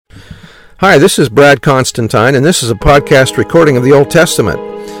Hi, this is Brad Constantine, and this is a podcast recording of the Old Testament.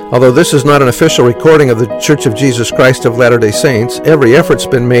 Although this is not an official recording of the Church of Jesus Christ of Latter-day Saints, every effort's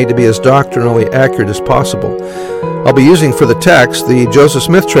been made to be as doctrinally accurate as possible. I'll be using for the text the Joseph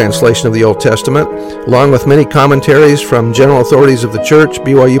Smith translation of the Old Testament, along with many commentaries from general authorities of the Church,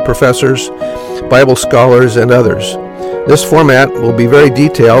 BYU professors, Bible scholars, and others. This format will be very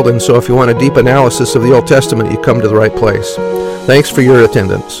detailed, and so if you want a deep analysis of the Old Testament, you come to the right place. Thanks for your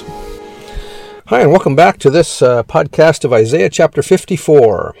attendance. Hi, and welcome back to this podcast of Isaiah chapter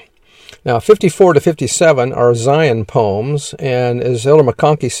 54. Now, 54 to 57 are Zion poems, and as Elder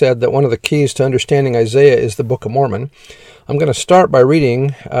McConkie said, that one of the keys to understanding Isaiah is the Book of Mormon. I'm going to start by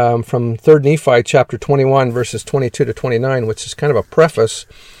reading from 3rd Nephi chapter 21, verses 22 to 29, which is kind of a preface,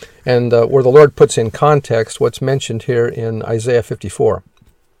 and where the Lord puts in context what's mentioned here in Isaiah 54.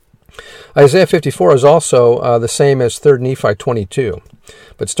 Isaiah 54 is also the same as 3rd Nephi 22.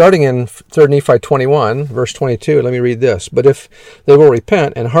 But starting in 3rd Nephi 21, verse 22, let me read this. But if they will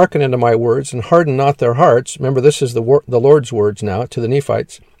repent and hearken unto my words and harden not their hearts, remember this is the Lord's words now to the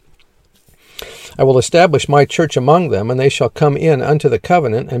Nephites, I will establish my church among them, and they shall come in unto the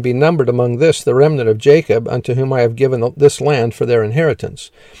covenant, and be numbered among this the remnant of Jacob, unto whom I have given this land for their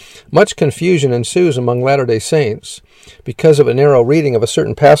inheritance. Much confusion ensues among Latter-day Saints because of a narrow reading of a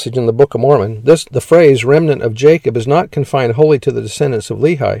certain passage in the Book of Mormon. The phrase remnant of Jacob is not confined wholly to the descendants of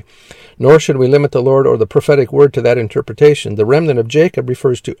Lehi, nor should we limit the Lord or the prophetic word to that interpretation. The remnant of Jacob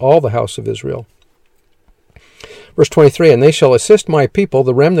refers to all the house of Israel. Verse 23, and they shall assist my people,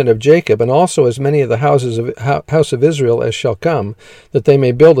 the remnant of Jacob, and also as many of the house of Israel as shall come, that they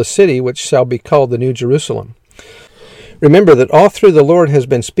may build a city which shall be called the New Jerusalem. Remember that all through the Lord has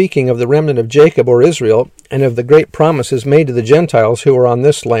been speaking of the remnant of Jacob or Israel, and of the great promises made to the Gentiles who are on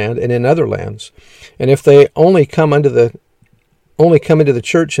this land and in other lands. And if they only come into the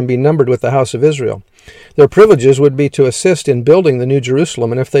church and be numbered with the house of Israel, their privileges would be to assist in building the New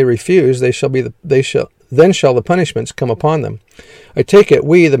Jerusalem, and if they refuse, then shall the punishments come upon them. I take it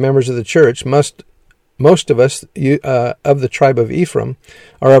we, the members of the church, most of us of the tribe of Ephraim,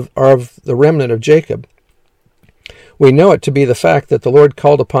 are of the remnant of Jacob. We know it to be the fact that the Lord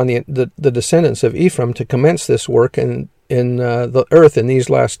called upon the descendants of Ephraim to commence this work in the earth in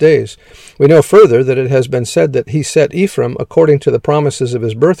these last days. We know further that it has been said that he set Ephraim according to the promises of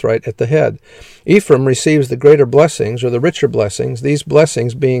his birthright at the head. Ephraim receives the greater blessings or the richer blessings, these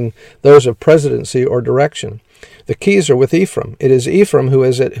blessings being those of presidency or direction. The keys are with Ephraim. It is Ephraim who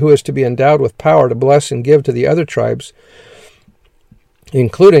is to be endowed with power to bless and give to the other tribes,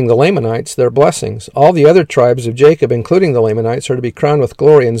 including the Lamanites, their blessings. All the other tribes of Jacob, including the Lamanites, are to be crowned with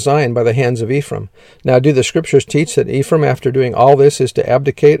glory in Zion by the hands of Ephraim. Now do the Scriptures teach that Ephraim, after doing all this, is to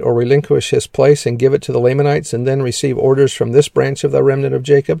abdicate or relinquish his place and give it to the Lamanites, and then receive orders from this branch of the remnant of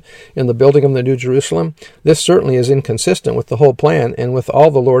Jacob in the building of the New Jerusalem? This certainly is inconsistent with the whole plan, and with all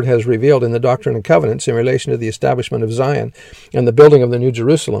the Lord has revealed in the Doctrine and Covenants in relation to the establishment of Zion and the building of the New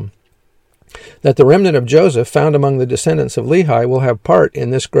Jerusalem. That the remnant of Joseph, found among the descendants of Lehi, will have part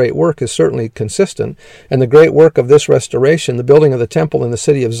in this great work is certainly consistent, and the great work of this restoration, the building of the temple in the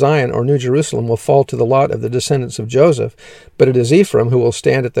city of Zion or New Jerusalem, will fall to the lot of the descendants of Joseph, but it is Ephraim who will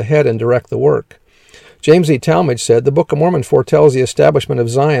stand at the head and direct the work. James E. Talmage said, the Book of Mormon foretells the establishment of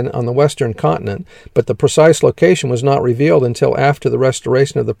Zion on the western continent, but the precise location was not revealed until after the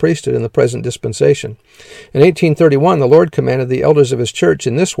restoration of the priesthood in the present dispensation. In 1831, the Lord commanded the elders of his church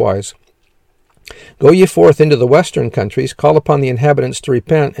in this wise, Go ye forth into the western countries, call upon the inhabitants to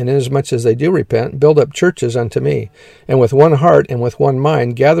repent, and inasmuch as they do repent, build up churches unto me. And with one heart and with one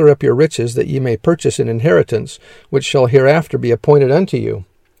mind gather up your riches, that ye may purchase an inheritance, which shall hereafter be appointed unto you.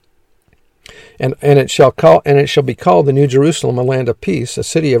 And it shall be called the New Jerusalem, a land of peace, a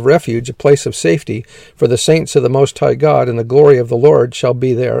city of refuge, a place of safety, for the saints of the Most High God, and the glory of the Lord shall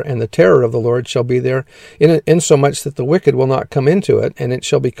be there, and the terror of the Lord shall be there, insomuch that the wicked will not come into it, and it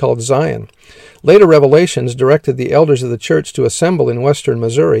shall be called Zion. Later revelations directed the elders of the church to assemble in western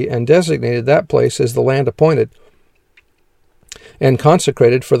Missouri, and designated that place as the land appointed and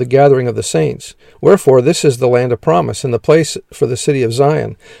consecrated for the gathering of the saints. Wherefore this is the land of promise, and the place for the city of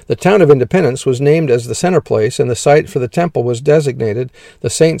Zion. The town of Independence was named as the center place, and the site for the temple was designated,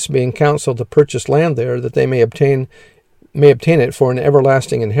 the saints being counseled to purchase land there, that they may obtain it for an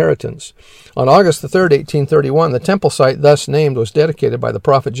everlasting inheritance. On August the 3rd, 1831, the temple site thus named was dedicated by the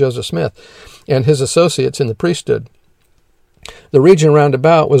prophet Joseph Smith and his associates in the priesthood. The region round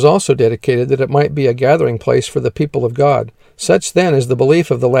about was also dedicated that it might be a gathering place for the people of God. Such then is the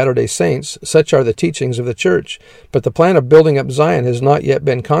belief of the Latter-day Saints, such are the teachings of the Church. But the plan of building up Zion has not yet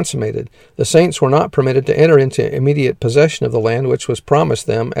been consummated. The saints were not permitted to enter into immediate possession of the land which was promised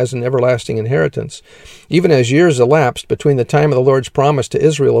them as an everlasting inheritance. Even as years elapsed between the time of the Lord's promise to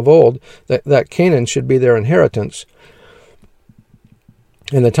Israel of old, that Canaan should be their inheritance,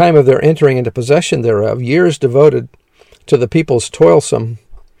 and the time of their entering into possession thereof, years devoted to the people's toilsome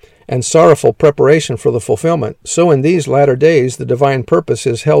and sorrowful preparation for the fulfillment, so in these latter days the divine purpose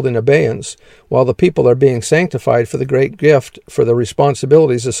is held in abeyance, while the people are being sanctified for the great gift, for the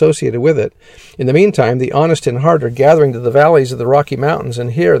responsibilities associated with it. In the meantime, the honest in heart are gathering to the valleys of the Rocky Mountains,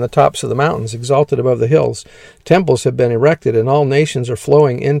 and here in the tops of the mountains, exalted above the hills, temples have been erected, and all nations are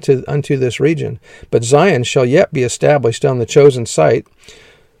flowing unto this region. But Zion shall yet be established on the chosen site.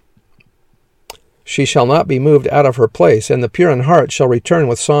 She shall not be moved out of her place, and the pure in heart shall return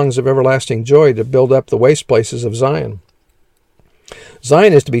with songs of everlasting joy to build up the waste places of Zion.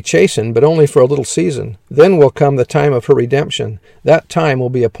 Zion is to be chastened, but only for a little season. Then will come the time of her redemption. That time will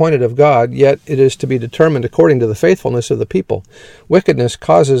be appointed of God, yet it is to be determined according to the faithfulness of the people. Wickedness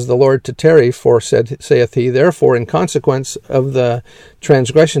causes the Lord to tarry, for saith he, therefore, in consequence of the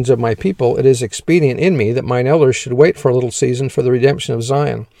transgressions of my people, it is expedient in me that mine elders should wait for a little season for the redemption of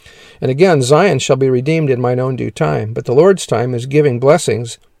Zion. And again, Zion shall be redeemed in mine own due time. But the Lord's time is giving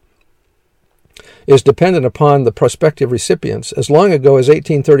blessings, is dependent upon the prospective recipients. As long ago as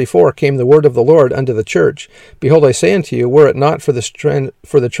 1834 came the word of the Lord unto the church, behold, I say unto you, were it not for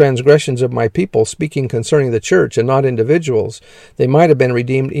the transgressions of my people, speaking concerning the church and not individuals, they might have been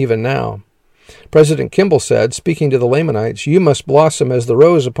redeemed even now. President Kimball said, speaking to the Lamanites, you must blossom as the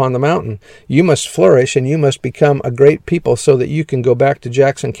rose upon the mountain. You must flourish, and you must become a great people so that you can go back to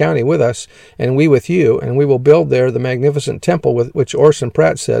Jackson County with us, and we with you, and we will build there the magnificent temple which Orson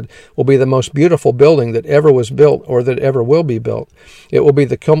Pratt said will be the most beautiful building that ever was built or that ever will be built. It will be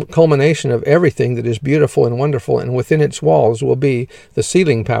the culmination of everything that is beautiful and wonderful, and within its walls will be the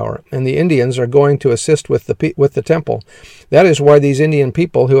sealing power, and the Indians are going to assist with the temple. That is why these Indian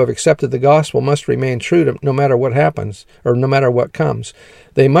people who have accepted the gospel must remain true no matter what happens, or no matter what comes.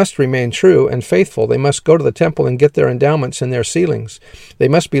 They must remain true and faithful. They must go to the temple and get their endowments and their sealings. They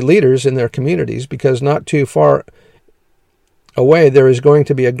must be leaders in their communities, because not too far away there is going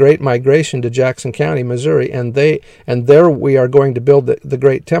to be a great migration to Jackson County, Missouri, and there we are going to build the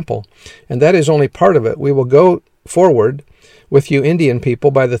great temple. And that is only part of it. We will go forward with you Indian people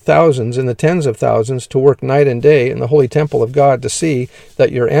by the thousands and the tens of thousands to work night and day in the holy temple of God to see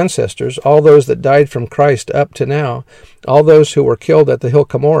that your ancestors, all those that died from Christ up to now, all those who were killed at the hill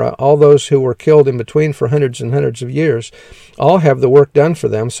Cumorah, all those who were killed in between for hundreds and hundreds of years, all have the work done for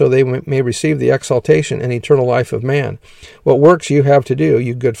them so they may receive the exaltation and eternal life of man. What works you have to do,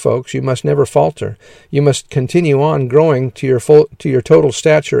 you good folks, you must never falter. You must continue on growing to your total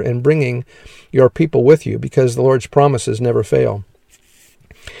stature and bringing your people with you, because the Lord's promises never fail.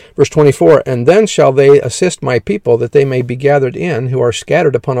 Verse 24, and then shall they assist my people, that they may be gathered in, who are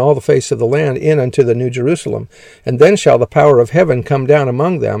scattered upon all the face of the land, in unto the New Jerusalem. And then shall the power of heaven come down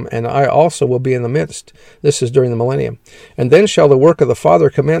among them, and I also will be in the midst. This is during the millennium. And then shall the work of the Father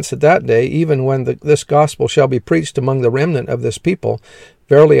commence at that day, even when this gospel shall be preached among the remnant of this people.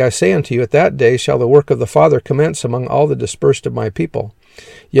 Verily I say unto you, at that day shall the work of the Father commence among all the dispersed of my people.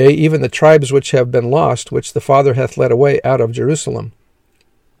 Yea, even the tribes which have been lost, which the Father hath led away out of Jerusalem.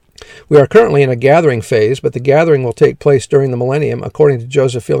 We are currently in a gathering phase, but the gathering will take place during the millennium, according to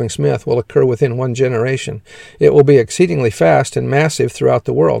Joseph Fielding Smith, will occur within one generation. It will be exceedingly fast and massive throughout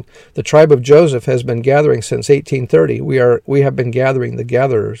the world. The tribe of Joseph has been gathering since 1830. We have been gathering the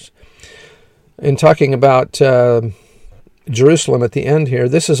gatherers. In talking about Jerusalem at the end here,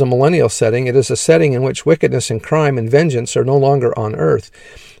 this is a millennial setting. It is a setting in which wickedness and crime and vengeance are no longer on earth.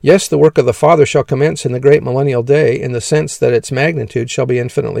 Yes, the work of the Father shall commence in the great millennial day, in the sense that its magnitude shall be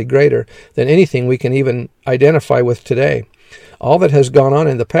infinitely greater than anything we can even identify with today. All that has gone on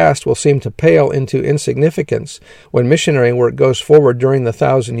in the past will seem to pale into insignificance when missionary work goes forward during the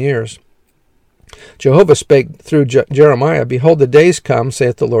 1,000 years. Jehovah spake through Jeremiah, behold, the days come,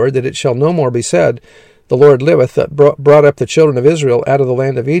 saith the Lord, that it shall no more be said, the Lord liveth that brought up the children of Israel out of the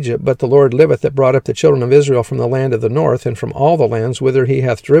land of Egypt, but the Lord liveth that brought up the children of Israel from the land of the north, and from all the lands whither he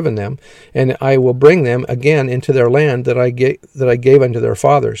hath driven them, and I will bring them again into their land that I gave unto their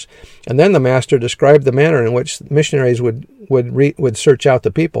fathers. And then the Master described the manner in which missionaries would search out the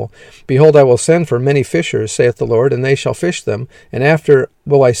people. Behold, I will send for many fishers, saith the Lord, and they shall fish them, and after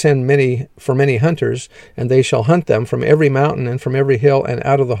will I send many hunters, and they shall hunt them from every mountain and from every hill and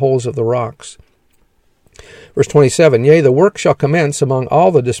out of the holes of the rocks. Verse 27, Yea, the work shall commence among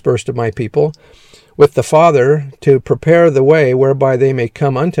all the dispersed of my people, with the Father, to prepare the way whereby they may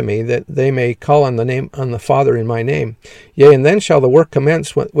come unto me, that they may call on the Father in my name. Yea, and then shall the work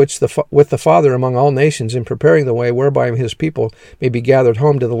commence with the Father among all nations, in preparing the way whereby his people may be gathered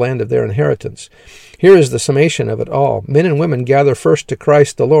home to the land of their inheritance. Here is the summation of it all. Men and women gather first to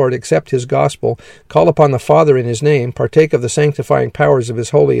Christ the Lord, accept his gospel, call upon the Father in his name, partake of the sanctifying powers of his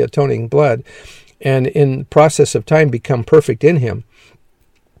holy atoning blood, and in process of time become perfect in him.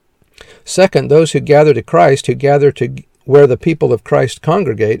 Second, those who gather to Christ, who gather to where the people of Christ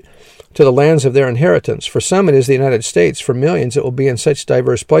congregate, to the lands of their inheritance. For some it is the United States. For millions it will be in such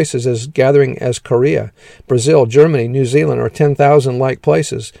diverse places as gathering as Korea, Brazil, Germany, New Zealand, or 10,000 like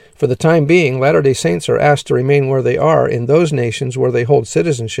places. For the time being, Latter-day Saints are asked to remain where they are in those nations where they hold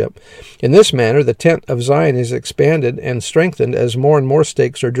citizenship. In this manner, the tent of Zion is expanded and strengthened as more and more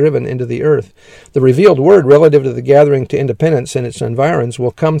stakes are driven into the earth. The revealed word relative to the gathering to independence and its environs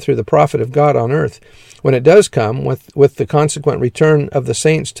will come through the prophet of God on earth. When it does come, with the consequent return of the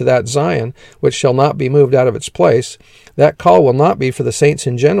saints to that Zion, which shall not be moved out of its place, that call will not be for the saints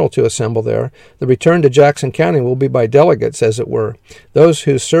in general to assemble there. The return to Jackson County will be by delegates, as it were. Those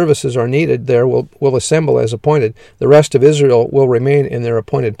whose services are needed there will assemble as appointed. The rest of Israel will remain in their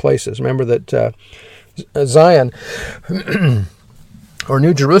appointed places. Remember that Zion or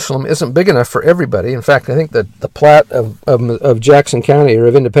New Jerusalem isn't big enough for everybody. In fact, I think that the plat of Jackson County or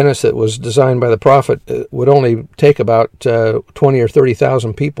of Independence that was designed by the prophet would only take about 20 or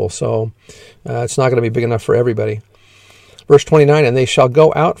 30,000 people. So it's not going to be big enough for everybody. Verse 29, And they shall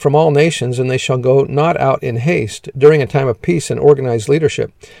go out from all nations, and they shall go not out in haste, during a time of peace and organized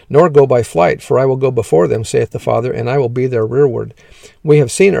leadership, nor go by flight, for I will go before them, saith the Father, and I will be their rearward. We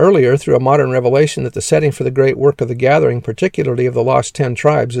have seen earlier, through a modern revelation, that the setting for the great work of the gathering, particularly of the lost 10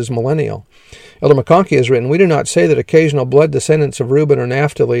 tribes, is millennial. Elder McConkie has written, We do not say that occasional blood descendants of Reuben or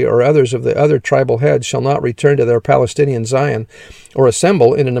Naphtali or others of the other tribal heads shall not return to their Palestinian Zion, or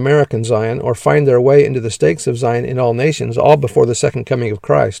assemble in an American Zion, or find their way into the stakes of Zion in all nations, all before the second coming of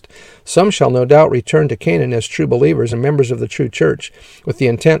Christ. Some shall no doubt return to Canaan as true believers and members of the true church, with the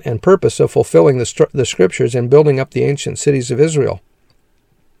intent and purpose of fulfilling the Scriptures and building up the ancient cities of Israel.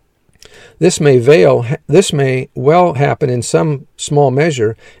 This may well happen in some small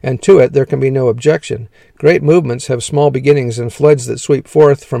measure, and to it there can be no objection. Great movements have small beginnings, and floods that sweep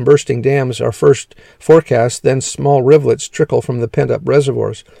forth from bursting dams are first forecast, then small rivulets trickle from the pent-up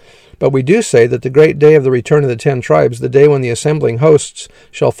reservoirs. But we do say that the great day of the return of the 10 tribes, the day when the assembling hosts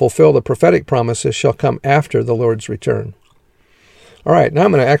shall fulfill the prophetic promises, shall come after the Lord's return. All right, now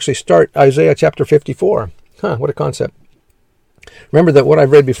I'm going to actually start Isaiah chapter 54. What a concept. Remember that what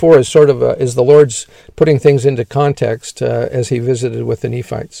I've read before is sort of is the Lord's putting things into context as he visited with the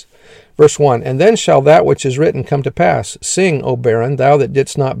Nephites. Verse 1, And then shall that which is written come to pass. Sing, O barren, thou that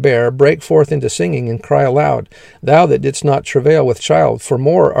didst not bear, break forth into singing and cry aloud, thou that didst not travail with child, for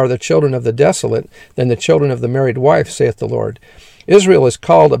more are the children of the desolate than the children of the married wife, saith the Lord. Israel is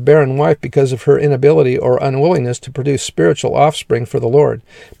called a barren wife because of her inability or unwillingness to produce spiritual offspring for the Lord.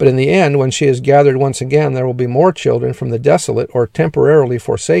 But in the end, when she is gathered once again, there will be more children from the desolate or temporarily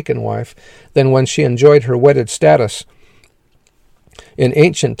forsaken wife than when she enjoyed her wedded status. In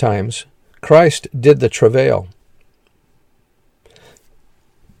ancient times, Christ did the travail.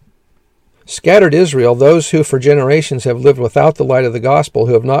 Scattered Israel, those who for generations have lived without the light of the gospel,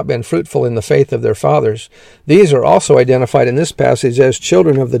 who have not been fruitful in the faith of their fathers, these are also identified in this passage as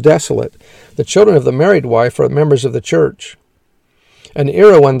children of the desolate. The children of the married wife are members of the church. An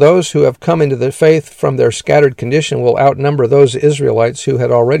era when those who have come into the faith from their scattered condition will outnumber those Israelites who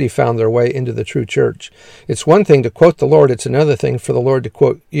had already found their way into the true church. It's one thing to quote the Lord, it's another thing for the Lord to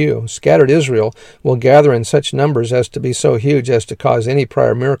quote you. Scattered Israel will gather in such numbers as to be so huge as to cause any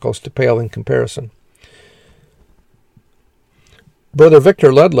prior miracles to pale in comparison. Brother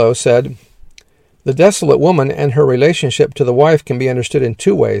Victor Ludlow said, The desolate woman and her relationship to the wife can be understood in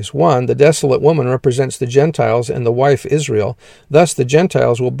two ways. One, the desolate woman represents the Gentiles and the wife Israel. Thus, the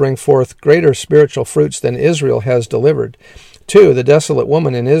Gentiles will bring forth greater spiritual fruits than Israel has delivered. Two, the desolate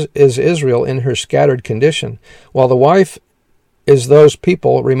woman is Israel in her scattered condition, while the wife is those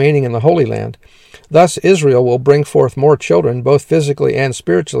people remaining in the Holy Land. Thus, Israel will bring forth more children, both physically and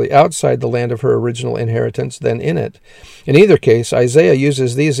spiritually, outside the land of her original inheritance than in it. In either case, Isaiah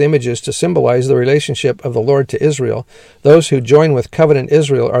uses these images to symbolize the relationship of the Lord to Israel. Those who join with covenant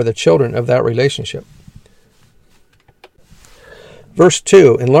Israel are the children of that relationship. Verse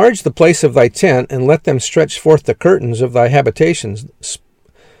 2, Enlarge the place of thy tent, and let them stretch forth the curtains of thy habitations.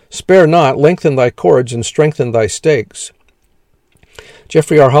 Spare not, lengthen thy cords, and strengthen thy stakes.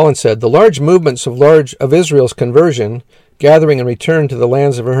 Jeffrey R. Holland said, the large movements of Israel's conversion, gathering and return to the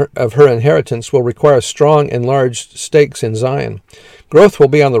lands of her inheritance, will require strong and large stakes in Zion. Growth will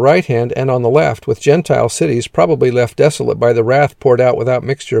be on the right hand and on the left, with Gentile cities probably left desolate by the wrath poured out without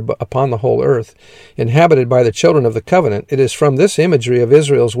mixture upon the whole earth, inhabited by the children of the covenant. It is from this imagery of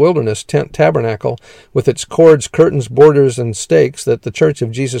Israel's wilderness tent tabernacle, with its cords, curtains, borders, and stakes, that the Church of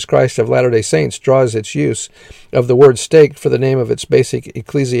Jesus Christ of Latter-day Saints draws its use of the word stake for the name of its basic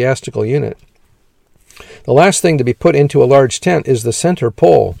ecclesiastical unit. The last thing to be put into a large tent is the center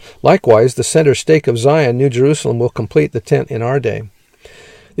pole. Likewise, the center stake of Zion, New Jerusalem, will complete the tent in our day.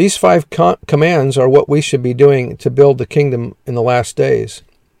 These 5 commands are what we should be doing to build the kingdom in the last days.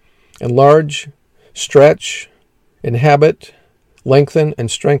 Enlarge, stretch, inhabit, lengthen, and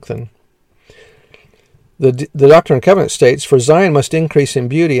strengthen. The Doctrine and Covenants states, for Zion must increase in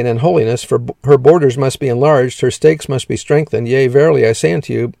beauty and in holiness, for her borders must be enlarged, her stakes must be strengthened. Yea, verily, I say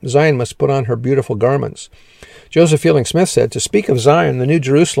unto you, Zion must put on her beautiful garments. Joseph Fielding Smith said, to speak of Zion, the New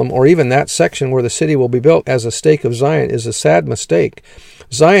Jerusalem, or even that section where the city will be built as a stake of Zion, is a sad mistake.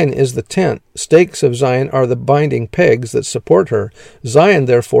 Zion is the tent. Stakes of Zion are the binding pegs that support her. Zion,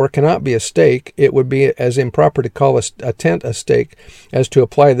 therefore, cannot be a stake. It would be as improper to call a tent a stake as to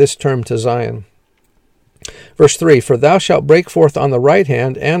apply this term to Zion. Verse 3, for thou shalt break forth on the right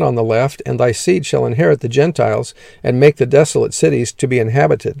hand and on the left, and thy seed shall inherit the Gentiles, and make the desolate cities to be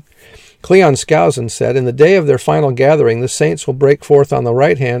inhabited. Cleon Skousen said, in the day of their final gathering, the saints will break forth on the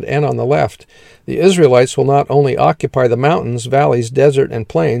right hand and on the left. The Israelites will not only occupy the mountains, valleys, desert, and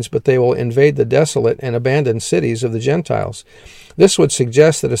plains, but they will invade the desolate and abandoned cities of the Gentiles. This would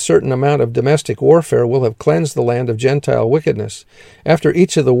suggest that a certain amount of domestic warfare will have cleansed the land of Gentile wickedness. After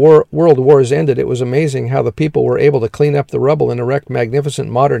each of the world wars ended, it was amazing how the people were able to clean up the rubble and erect magnificent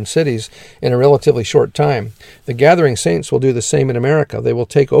modern cities in a relatively short time. The gathering saints will do the same in America. They will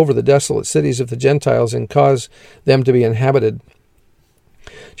take over the desolate cities of the Gentiles and cause them to be inhabited.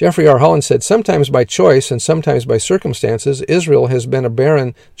 Jeffrey R. Holland said, sometimes by choice and sometimes by circumstances, Israel has been a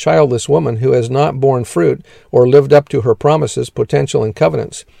barren, childless woman who has not borne fruit or lived up to her promises, potential, and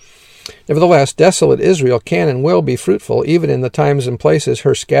covenants. Nevertheless, desolate Israel can and will be fruitful, even in the times and places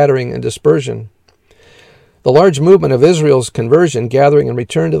her scattering and dispersion. The large movement of Israel's conversion, gathering, and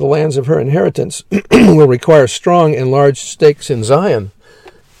return to the lands of her inheritance will require strong and large stakes in Zion.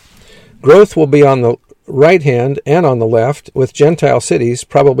 Growth will be on the right hand and on the left, with Gentile cities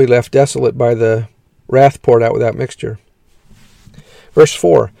probably left desolate by the wrath poured out without mixture. Verse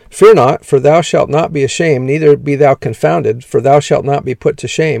 4, fear not, for thou shalt not be ashamed, neither be thou confounded, for thou shalt not be put to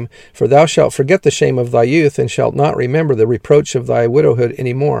shame, for thou shalt forget the shame of thy youth, and shalt not remember the reproach of thy widowhood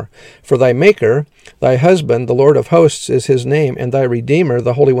any more. For thy Maker, thy husband, the Lord of hosts is his name, and thy Redeemer,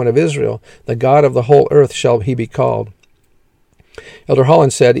 the Holy One of Israel, the God of the whole earth shall he be called. Elder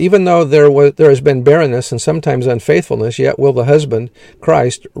Holland said, even though there has been barrenness and sometimes unfaithfulness, yet will the husband,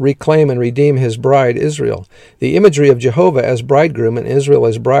 Christ, reclaim and redeem his bride, Israel. The imagery of Jehovah as bridegroom and Israel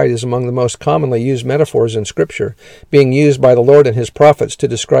as bride is among the most commonly used metaphors in Scripture, being used by the Lord and his prophets to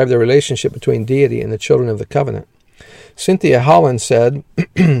describe the relationship between deity and the children of the covenant. Cynthia Holland said,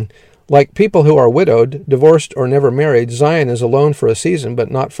 like people who are widowed, divorced, or never married, Zion is alone for a season, but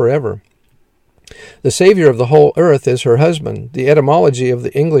not forever. The Savior of the whole earth is her husband. The etymology of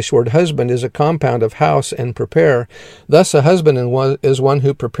the English word husband is a compound of house and prepare. Thus a husband is one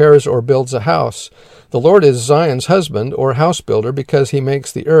who prepares or builds a house. The Lord is Zion's husband or house builder because he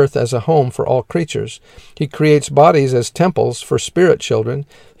makes the earth as a home for all creatures. He creates bodies as temples for spirit children.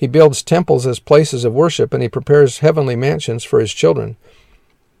 He builds temples as places of worship, and he prepares heavenly mansions for his children.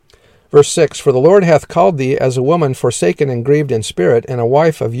 Verse 6, for the Lord hath called thee as a woman forsaken and grieved in spirit, and a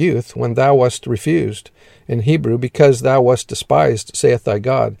wife of youth, when thou wast refused. In Hebrew, because thou wast despised, saith thy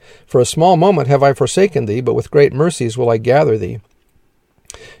God. For a small moment have I forsaken thee, but with great mercies will I gather thee.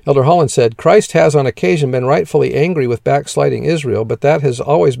 Elder Holland said, Christ has on occasion been rightfully angry with backsliding Israel, but that has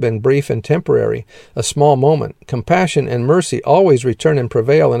always been brief and temporary, a small moment. Compassion and mercy always return and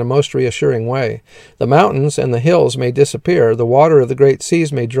prevail in a most reassuring way. The mountains and the hills may disappear, the water of the great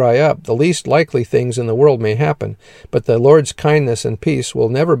seas may dry up, the least likely things in the world may happen, but the Lord's kindness and peace will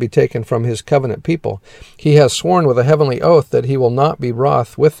never be taken from his covenant people. He has sworn with a heavenly oath that he will not be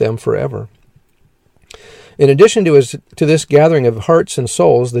wroth with them forever. In addition to this gathering of hearts and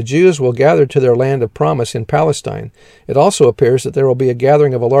souls, the Jews will gather to their land of promise in Palestine. It also appears that there will be a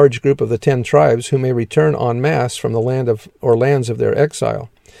gathering of a large group of the 10 tribes who may return en masse from the land of or lands of their exile.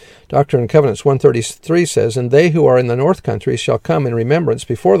 Doctrine and Covenants 133 says, and they who are in the north country shall come in remembrance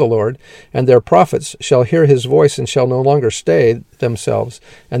before the Lord, and their prophets shall hear his voice and shall no longer stay themselves,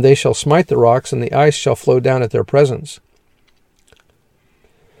 and they shall smite the rocks, and the ice shall flow down at their presence.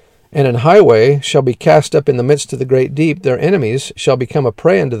 And an highway shall be cast up in the midst of the great deep. Their enemies shall become a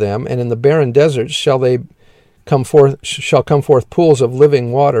prey unto them, and in the barren deserts shall come forth pools of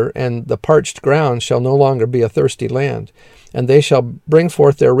living water, and the parched ground shall no longer be a thirsty land. And they shall bring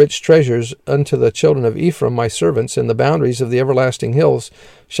forth their rich treasures unto the children of Ephraim, my servants, and the boundaries of the everlasting hills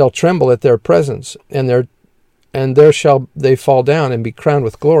shall tremble at their presence, and there shall they fall down and be crowned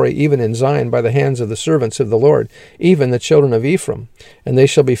with glory, even in Zion, by the hands of the servants of the Lord, even the children of Ephraim. And they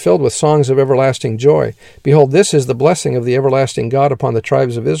shall be filled with songs of everlasting joy. Behold, this is the blessing of the everlasting God upon the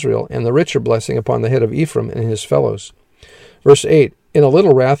tribes of Israel, and the richer blessing upon the head of Ephraim and his fellows. Verse 8, In a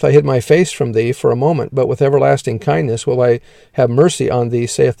little wrath I hid my face from thee for a moment, but with everlasting kindness will I have mercy on thee,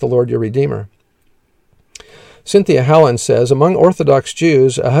 saith the Lord your Redeemer. Cynthia Hallen says, Among Orthodox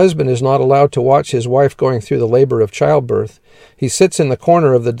Jews, a husband is not allowed to watch his wife going through the labor of childbirth. He sits in the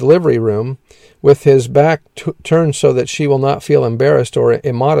corner of the delivery room with his back turned so that she will not feel embarrassed or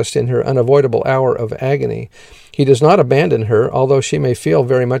immodest in her unavoidable hour of agony. He does not abandon her, although she may feel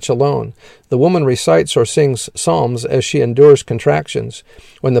very much alone. The woman recites or sings psalms as she endures contractions.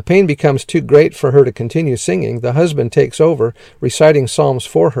 When the pain becomes too great for her to continue singing, the husband takes over, reciting psalms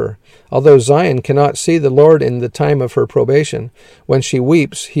for her. Although Zion cannot see the Lord in the time of her probation, when she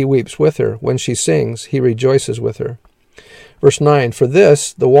weeps, he weeps with her. When she sings, he rejoices with her. Verse 9, For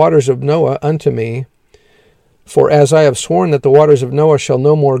this, the waters of Noah unto me, for as I have sworn that the waters of Noah shall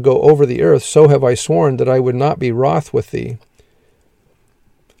no more go over the earth, so have I sworn that I would not be wroth with thee.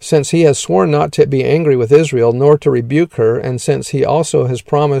 Since he has sworn not to be angry with Israel, nor to rebuke her, and since he also has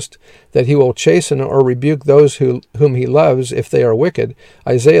promised that he will chasten or rebuke those whom he loves if they are wicked,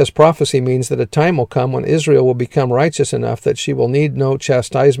 Isaiah's prophecy means that a time will come when Israel will become righteous enough that she will need no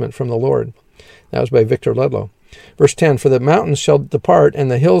chastisement from the Lord. That was by Victor Ludlow. Verse 10, For the mountains shall depart, and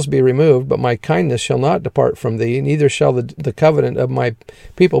the hills be removed, but my kindness shall not depart from thee, neither shall the covenant of my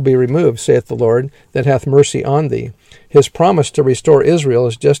people be removed, saith the Lord, that hath mercy on thee. His promise to restore Israel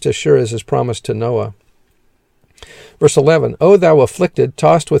is just as sure as his promise to Noah. Verse 11, O thou afflicted,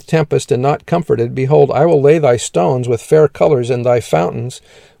 tossed with tempest, and not comforted, behold, I will lay thy stones with fair colors, and thy fountains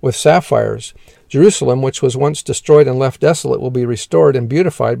with sapphires. Jerusalem, which was once destroyed and left desolate, will be restored and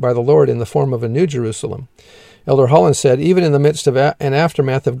beautified by the Lord in the form of a new Jerusalem. Elder Holland said, Even in the midst of an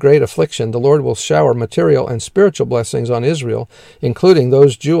aftermath of great affliction, the Lord will shower material and spiritual blessings on Israel, including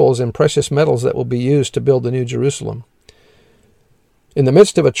those jewels and precious metals that will be used to build the new Jerusalem. In the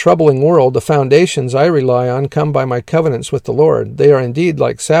midst of a troubling world, the foundations I rely on come by my covenants with the Lord. They are indeed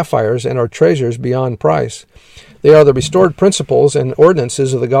like sapphires and are treasures beyond price. They are the restored principles and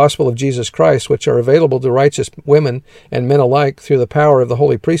ordinances of the gospel of Jesus Christ, which are available to righteous women and men alike through the power of the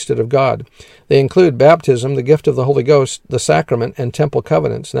holy priesthood of God. They include baptism, the gift of the Holy Ghost, the sacrament, and temple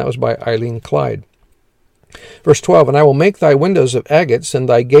covenants. And that was by Eileen Clyde. Verse 12, And I will make thy windows of agates, and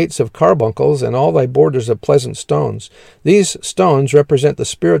thy gates of carbuncles, and all thy borders of pleasant stones. These stones represent the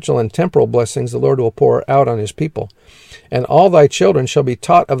spiritual and temporal blessings the Lord will pour out on his people. And all thy children shall be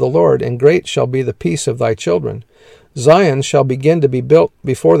taught of the Lord, and great shall be the peace of thy children. Zion shall begin to be built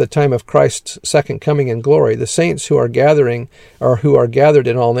before the time of Christ's second coming in glory. The saints who are gathered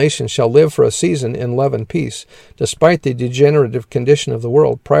in all nations shall live for a season in love and peace, despite the degenerative condition of the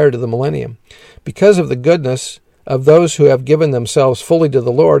world prior to the millennium. Because of the goodness of those who have given themselves fully to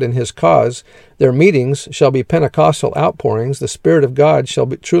the Lord and his cause, their meetings shall be Pentecostal outpourings. The Spirit of God shall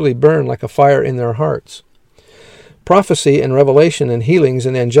truly burn like a fire in their hearts. Prophecy and revelation and healings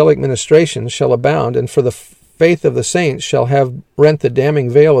and angelic ministrations shall abound, and for the faith of the saints shall have rent the damning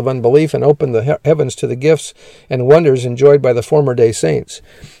veil of unbelief and opened the heavens to the gifts and wonders enjoyed by the former day saints.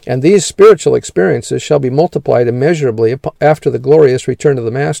 And these spiritual experiences shall be multiplied immeasurably after the glorious return of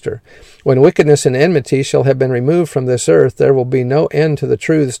the Master. When wickedness and enmity shall have been removed from this earth, there will be no end to the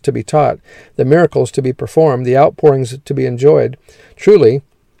truths to be taught, the miracles to be performed, the outpourings to be enjoyed. Truly,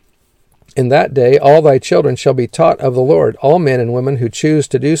 in that day all thy children shall be taught of the Lord. All men and women who choose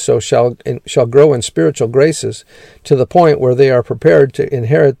to do so shall grow in spiritual graces to the point where they are prepared to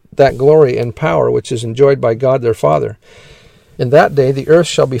inherit that glory and power which is enjoyed by God their Father. In that day the earth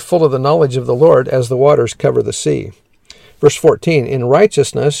shall be full of the knowledge of the Lord as the waters cover the sea. Verse 14, In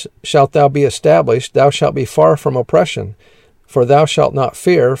righteousness shalt thou be established, thou shalt be far from oppression. For thou shalt not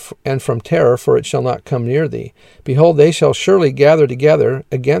fear, and from terror, for it shall not come near thee. Behold, they shall surely gather together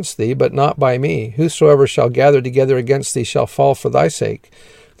against thee, but not by me. Whosoever shall gather together against thee shall fall for thy sake.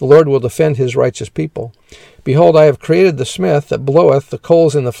 The Lord will defend his righteous people. Behold, I have created the smith that bloweth the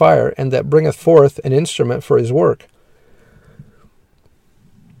coals in the fire, and that bringeth forth an instrument for his work.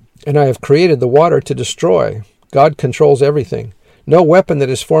 And I have created the water to destroy. God controls everything. No weapon that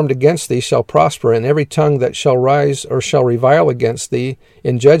is formed against thee shall prosper, and every tongue that shall rise or shall revile against thee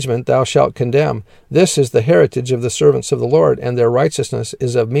in judgment thou shalt condemn. This is the heritage of the servants of the Lord, and their righteousness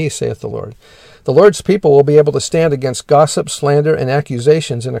is of me, saith the Lord. The Lord's people will be able to stand against gossip, slander, and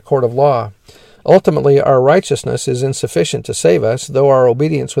accusations in a court of law. Ultimately, our righteousness is insufficient to save us, though our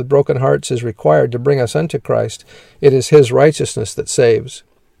obedience with broken hearts is required to bring us unto Christ. It is his righteousness that saves.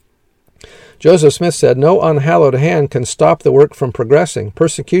 Joseph Smith said, "No unhallowed hand can stop the work from progressing.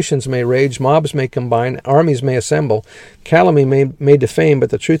 Persecutions may rage, mobs may combine, armies may assemble, calumny may defame,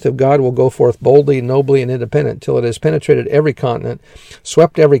 but the truth of God will go forth boldly, nobly, and independent, till it has penetrated every continent,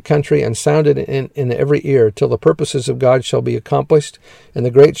 swept every country, and sounded in every ear, till the purposes of God shall be accomplished, and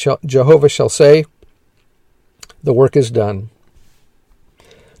the great Jehovah shall say, the work is done."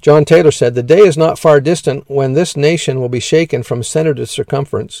 John Taylor said, "The day is not far distant when this nation will be shaken from center to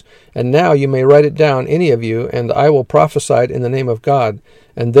circumference. And now you may write it down, any of you, and I will prophesy it in the name of God.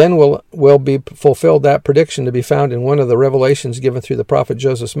 And then will be fulfilled that prediction to be found in one of the revelations given through the prophet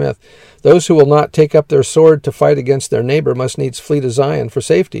Joseph Smith. Those who will not take up their sword to fight against their neighbor must needs flee to Zion for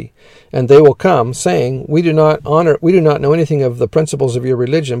safety. And they will come, saying, we do not know anything of the principles of your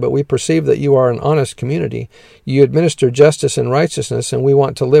religion, but we perceive that you are an honest community. You administer justice and righteousness, and we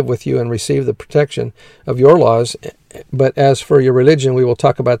want to live with you and receive the protection of your laws. But as for your religion, we will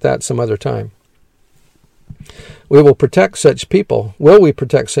talk about that some other time." We will protect such people. Will we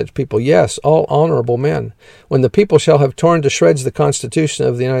protect such people? Yes, all honorable men. When the people shall have torn to shreds the Constitution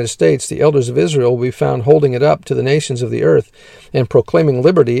of the United States, the elders of Israel will be found holding it up to the nations of the earth and proclaiming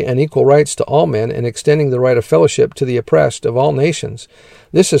liberty and equal rights to all men and extending the right of fellowship to the oppressed of all nations.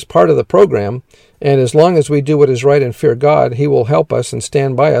 This is part of the program, and as long as we do what is right and fear God, he will help us and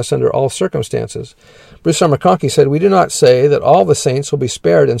stand by us under all circumstances. Bruce R. McConkie said, "We do not say that all the saints will be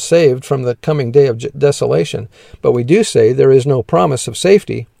spared and saved from the coming day of desolation, but we do say there is no promise of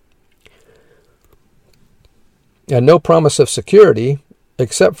safety and no promise of security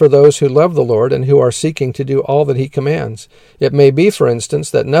except for those who love the Lord and who are seeking to do all that he commands. It may be, for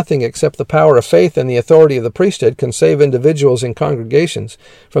instance, that nothing except the power of faith and the authority of the priesthood can save individuals and congregations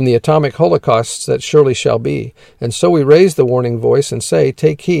from the atomic holocausts that surely shall be. And so we raise the warning voice and say,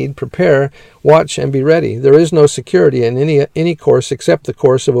 take heed, prepare, watch, and be ready. There is no security in any course except the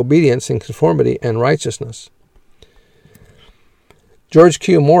course of obedience and conformity and righteousness." George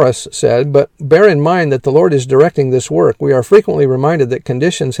Q. Morris said, "But bear in mind that the Lord is directing this work. We are frequently reminded that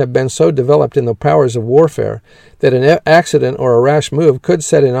conditions have been so developed in the powers of warfare that an accident or a rash move could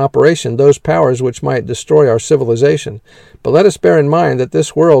set in operation those powers which might destroy our civilization. But let us bear in mind that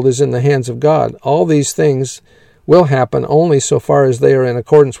this world is in the hands of God. All these things will happen only so far as they are in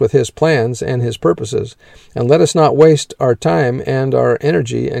accordance with his plans and his purposes. And let us not waste our time and our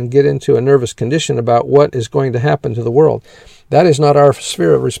energy and get into a nervous condition about what is going to happen to the world. That is not our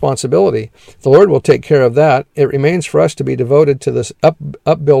sphere of responsibility. The Lord will take care of that. It remains for us to be devoted to this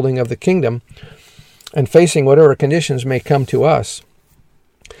upbuilding of the kingdom and facing whatever conditions may come to us."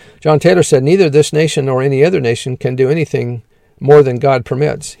 John Taylor said, "Neither this nation nor any other nation can do anything more than God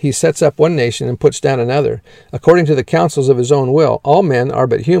permits. He sets up one nation and puts down another, according to the counsels of his own will. All men are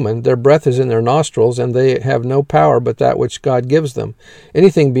but human. Their breath is in their nostrils, and they have no power but that which God gives them.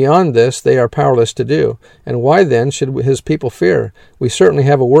 Anything beyond this they are powerless to do. And why then should his people fear? We certainly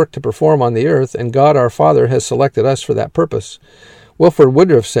have a work to perform on the earth, and God our Father has selected us for that purpose." Wilford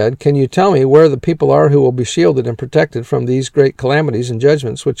Woodruff said, "Can you tell me where the people are who will be shielded and protected from these great calamities and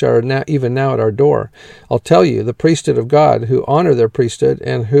judgments which are even now at our door? I'll tell you, the priesthood of God, who honor their priesthood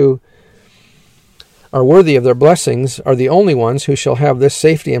and who are worthy of their blessings, are the only ones who shall have this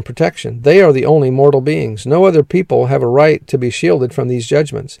safety and protection. They are the only mortal beings. No other people have a right to be shielded from these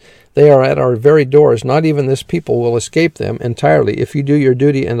judgments. They are at our very doors. Not even this people will escape them entirely. If you do your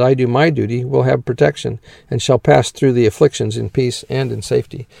duty and I do my duty, we'll have protection and shall pass through the afflictions in peace and in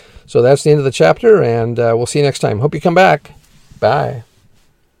safety." So that's the end of the chapter, and we'll see you next time. Hope you come back. Bye.